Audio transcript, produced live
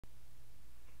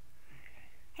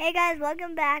Hey guys,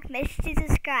 welcome back. Make sure to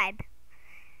subscribe.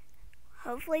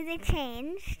 Hopefully they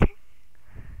changed.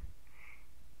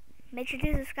 Make sure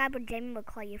to subscribe or Jamie will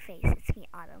call your face. It's me,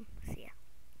 Autumn. See ya.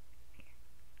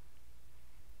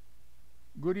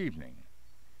 Good evening.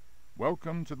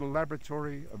 Welcome to the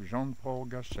laboratory of Jean-Paul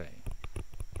Gasset.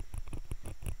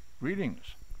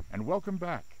 Greetings and welcome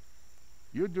back.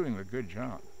 You're doing a good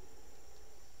job.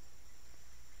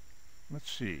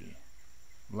 Let's see.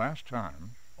 Last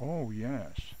time, oh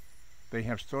yes, they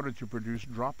have started to produce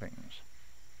droppings.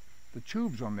 The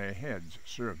tubes on their heads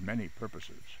serve many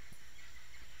purposes.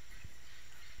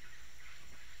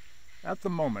 At the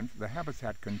moment, the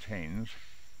habitat contains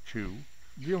 2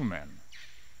 gillmen.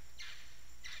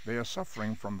 They are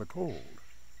suffering from the cold.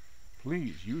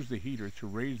 Please use the heater to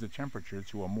raise the temperature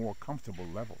to a more comfortable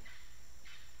level.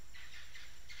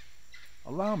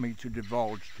 Allow me to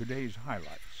divulge today's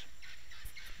highlights.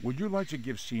 Would you like to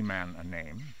give Seaman a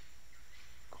name?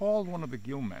 Call one of the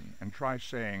gillmen and try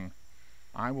saying,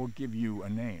 "I will give you a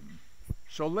name."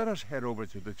 So let us head over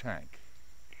to the tank.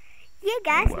 Yeah,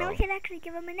 guys, now we can actually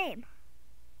give him a name.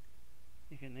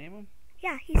 You can name him?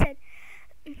 Yeah, he said,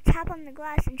 tap on the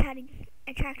glass and try to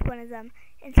attract one of them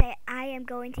and say, "I am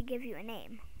going to give you a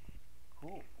name."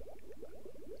 Cool.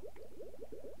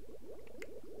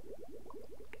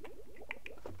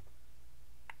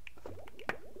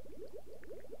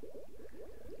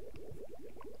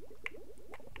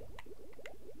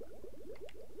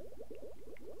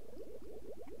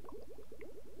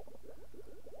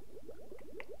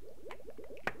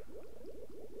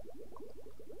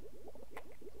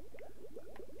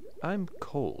 I'm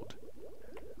cold.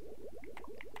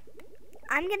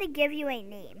 I'm going to give you a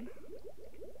name.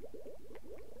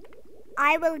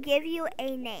 I will give you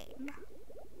a name.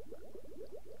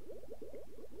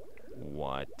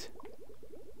 What?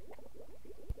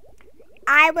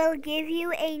 I will give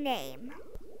you a name.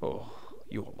 Oh,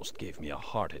 you almost gave me a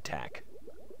heart attack.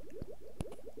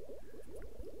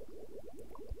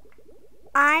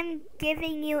 I'm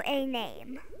giving you a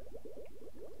name.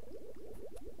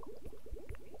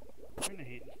 Turn the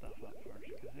heat and stuff up first,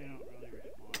 because they don't really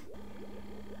respond.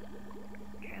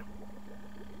 True.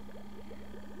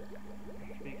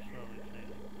 Speak slowly, say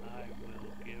that I will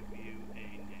give you a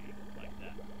name, like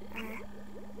that.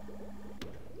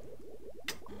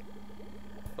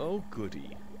 Oh,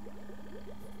 goody.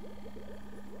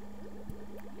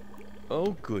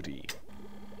 Oh, goody.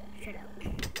 Shut up.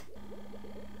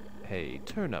 Hey,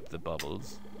 turn up the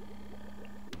bubbles.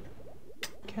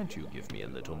 Can't you give me a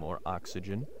little more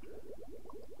oxygen?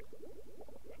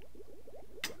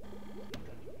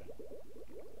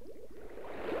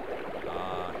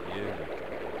 Ah, here we go.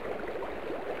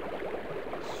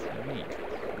 Sweet,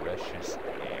 precious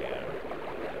air.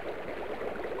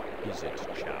 Is it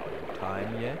chow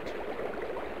time yet?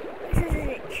 Is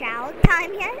it chow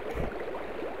time yet?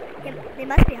 Yeah, they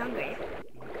must be hungry.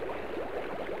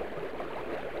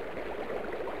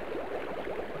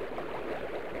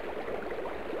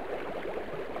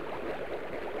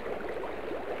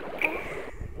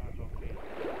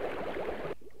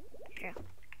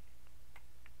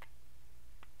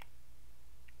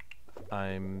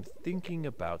 I'm thinking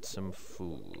about some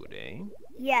food, eh?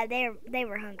 Yeah, they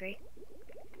were hungry.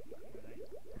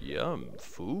 Yum,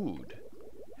 food.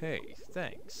 Hey,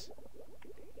 thanks.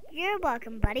 You're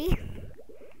welcome, buddy.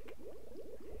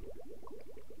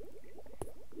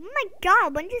 Oh my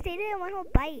god, when did you say that in one whole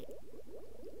bite?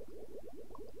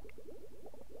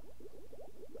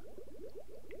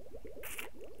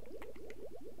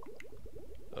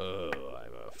 Oh,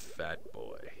 I'm a fat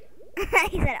boy.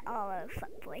 He said, "Oh,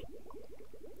 fuck boy."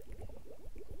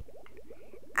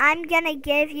 I'm gonna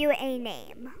give you a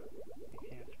name. You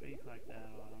can't speak like that,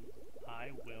 Autumn.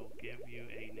 I will give you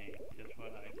a name. Just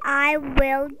what I said. I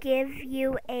will give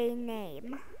you a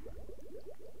name.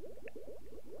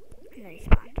 No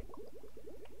respond.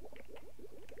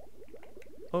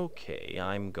 Okay,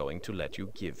 I'm going to let you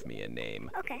give me a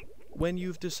name. Okay. When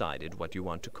you've decided what you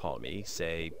want to call me,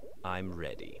 say, "I'm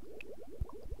ready."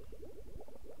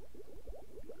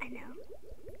 I know.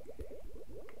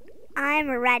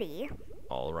 I'm ready.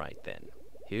 All right then.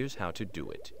 Here's how to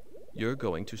do it. You're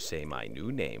going to say my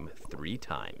new name 3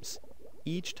 times.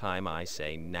 Each time I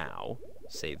say now,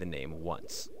 say the name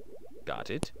once. Got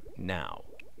it? Now.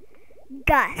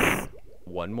 Gus.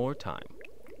 One more time.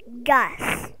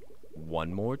 Gus.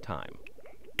 One more time.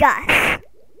 Gus.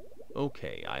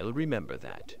 Okay, I'll remember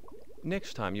that.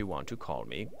 Next time you want to call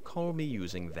me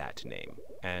using that name.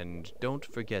 And don't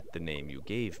forget the name you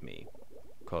gave me.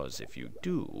 'Cause if you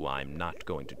do, I'm not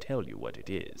going to tell you what it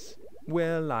is.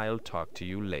 Well, I'll talk to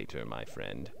you later, my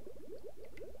friend.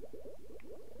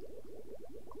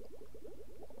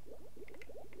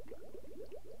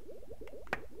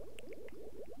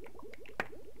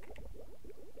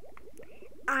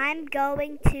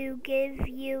 going to give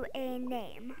you a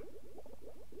name.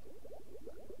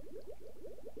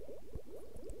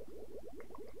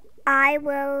 I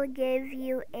will give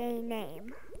you a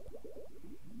name.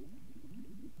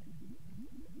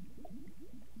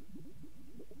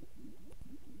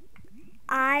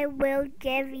 I will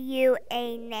give you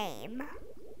a name.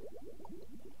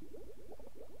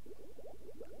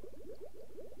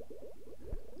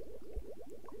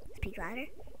 Speak louder.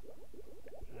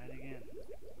 Try it again.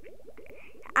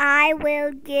 I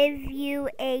will give you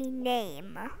a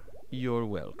name. You're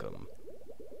welcome.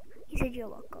 He said you're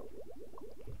welcome.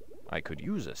 I could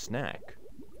use a snack.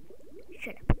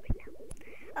 Shut up right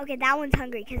now. Okay, that one's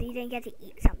hungry because he didn't get to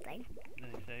eat something. Did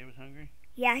he say he was hungry?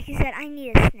 Yeah, he said, I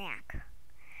need a snack.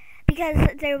 Because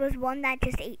there was one that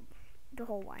just ate the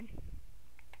whole one.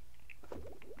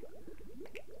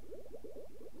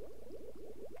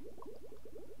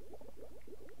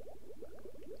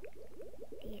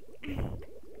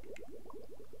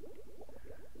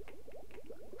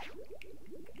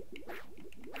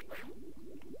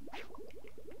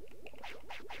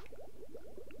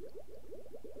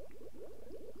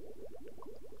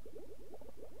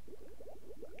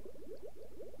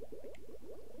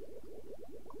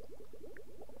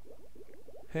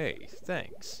 Hey,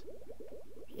 thanks.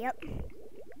 Yep.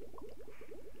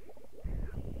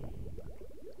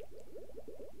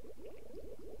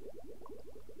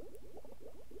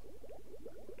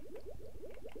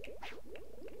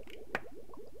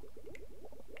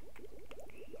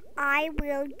 I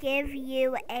will give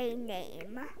you a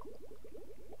name.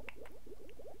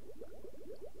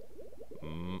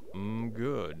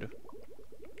 Good.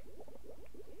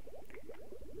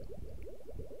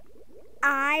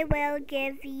 I will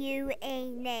give you a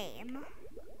name.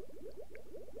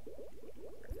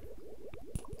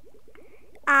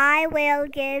 I will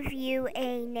give you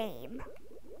a name.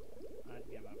 I'd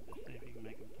give up. Just see if you can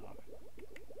make him talk.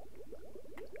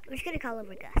 We're just gonna call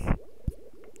over Gus.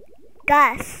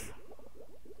 Gus.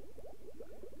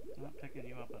 I'm not picking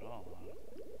you up at all,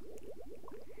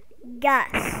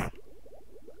 Gus.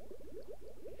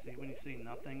 See, when you see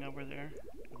nothing over there,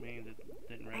 it means it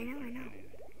didn't I register know. anything.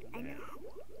 I Okay. know.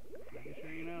 Making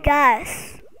sure you know.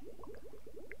 Gus.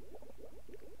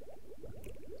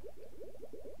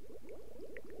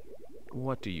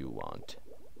 What do you want?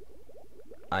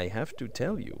 I have to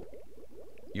tell you,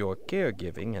 your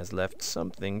caregiving has left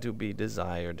something to be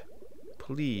desired.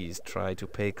 Please try to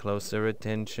pay closer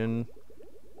attention.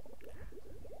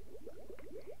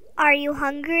 Are you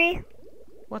hungry?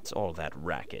 What's all that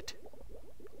racket?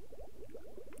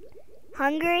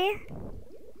 Hungry?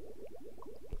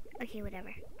 Okay,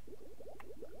 whatever.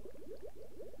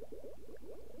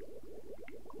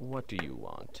 What do you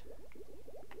want?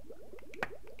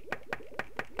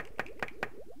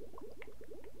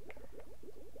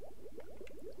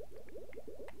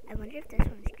 I wonder if this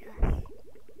one's Gus.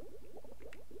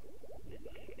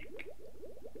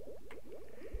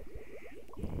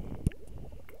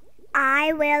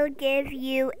 I will give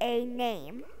you a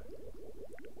name.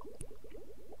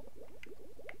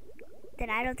 Then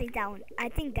I don't think that one. I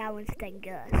think that one's then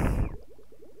Gus.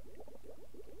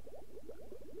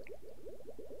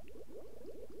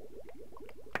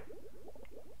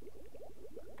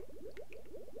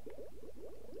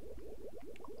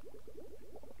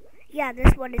 Yeah,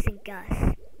 this one isn't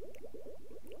Gus.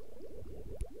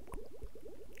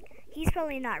 He's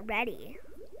probably not ready.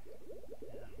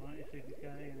 Yeah, why don't you see if he's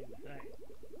got anything to say?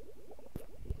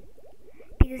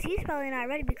 Because he's probably not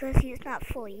ready because he's not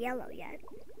fully yellow yet.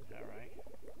 Is that right?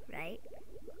 Right?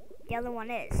 The other one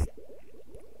is.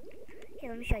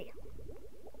 Here, let me show you.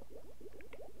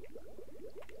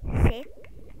 See?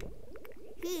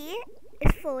 He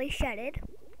is fully shedded.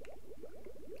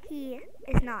 He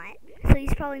is not. So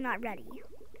he's probably not ready.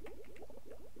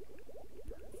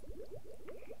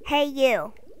 Hey,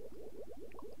 you.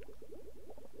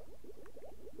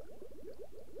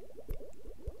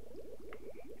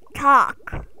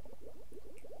 Talk.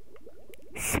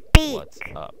 Speak. What's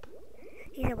up?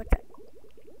 He said, what's up?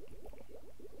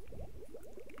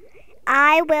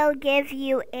 I will give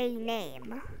you a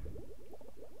name.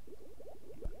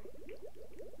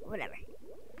 Whatever.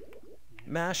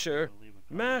 Masher!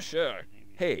 Masher!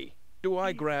 Hey, do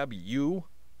I grab you?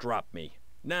 Drop me.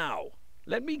 Now!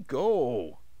 Let me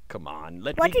go! Come on,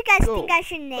 let What me do you guys go. think I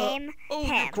should name Oh,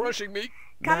 him? you're crushing me!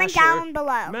 Comment Masher, down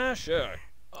below. Masher!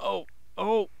 Oh!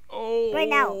 Right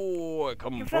now. I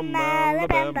come You're from from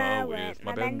Alabama Alabama with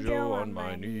my banjo on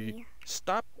my knee.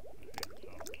 Stop!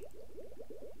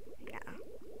 No.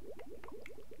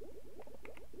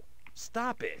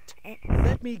 Stop it! It,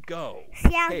 Let me go!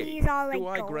 see how Hey, he's all like do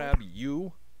I gold? grab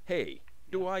you? Hey,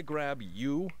 do I grab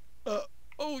you?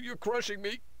 Oh, you're crushing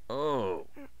me. Oh.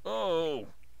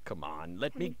 Come on,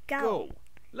 let me go.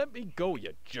 Let me go,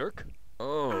 you jerk.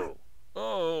 Oh.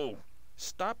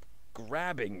 Stop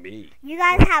grabbing me. You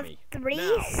guys Drop have me. 3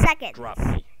 Now. seconds. Drop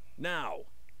me. Now.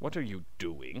 What are you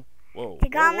doing? Whoa. To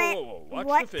comment Whoa. Watch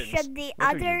what the fins. should the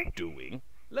What other are you doing?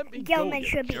 Let me gentleman go, you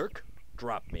should be. jerk.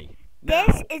 Drop me. This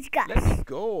Now. is Gus. Let me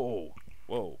go.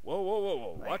 Whoa.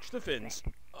 Watch the fins.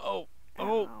 Oh.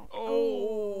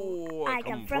 I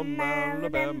come from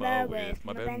Alabama with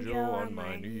my banjo on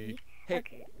my knee. Hey.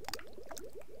 Okay.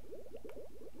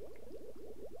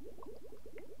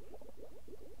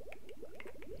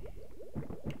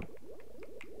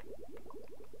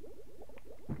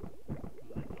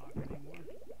 Will they talk anymore?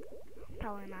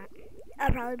 Probably not.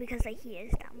 Probably because the heat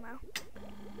is down low.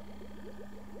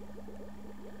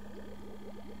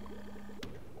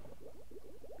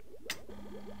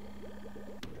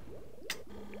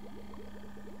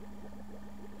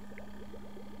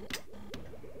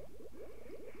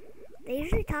 They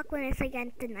usually talk when it's like at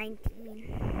the 19.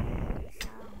 So.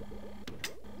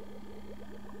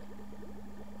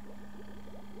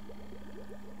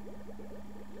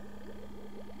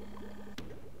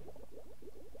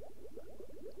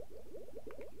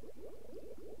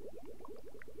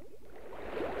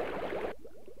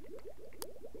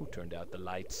 Who turned out the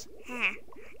lights?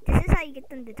 This is how you get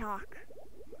them to talk.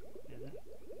 Is it?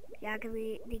 Yeah, because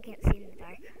they can't see in the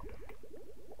dark.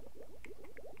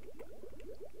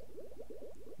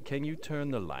 Can you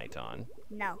turn the light on?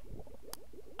 No.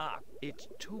 It's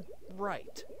too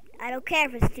bright. I don't care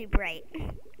if it's too bright.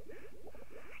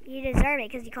 You deserve it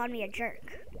because you called me a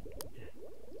jerk.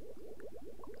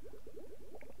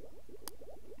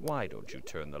 Why don't you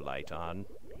turn the light on?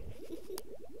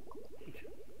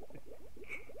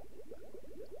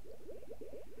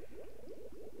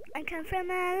 I come from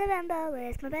Alabama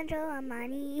with my banjo on my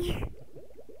knee.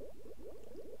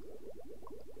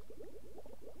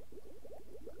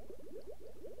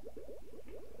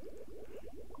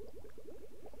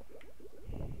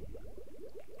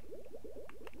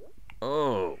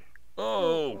 Oh.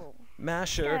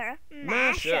 Masher.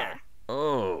 Masher.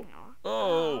 Oh.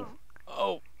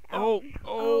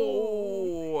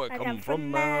 I come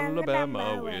from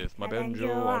Alabama with my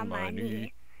banjo on my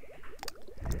knee.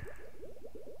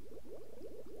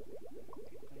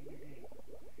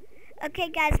 Okay,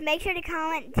 guys, make sure to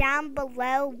comment down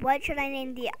below what should I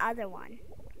name the other one.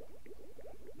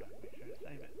 Make sure to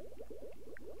save it.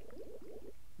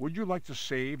 Would you like to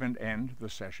save and end the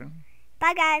session?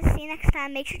 Bye, guys. See you next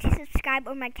time. Make sure to subscribe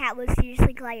or my cat will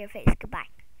seriously claw your face. Goodbye.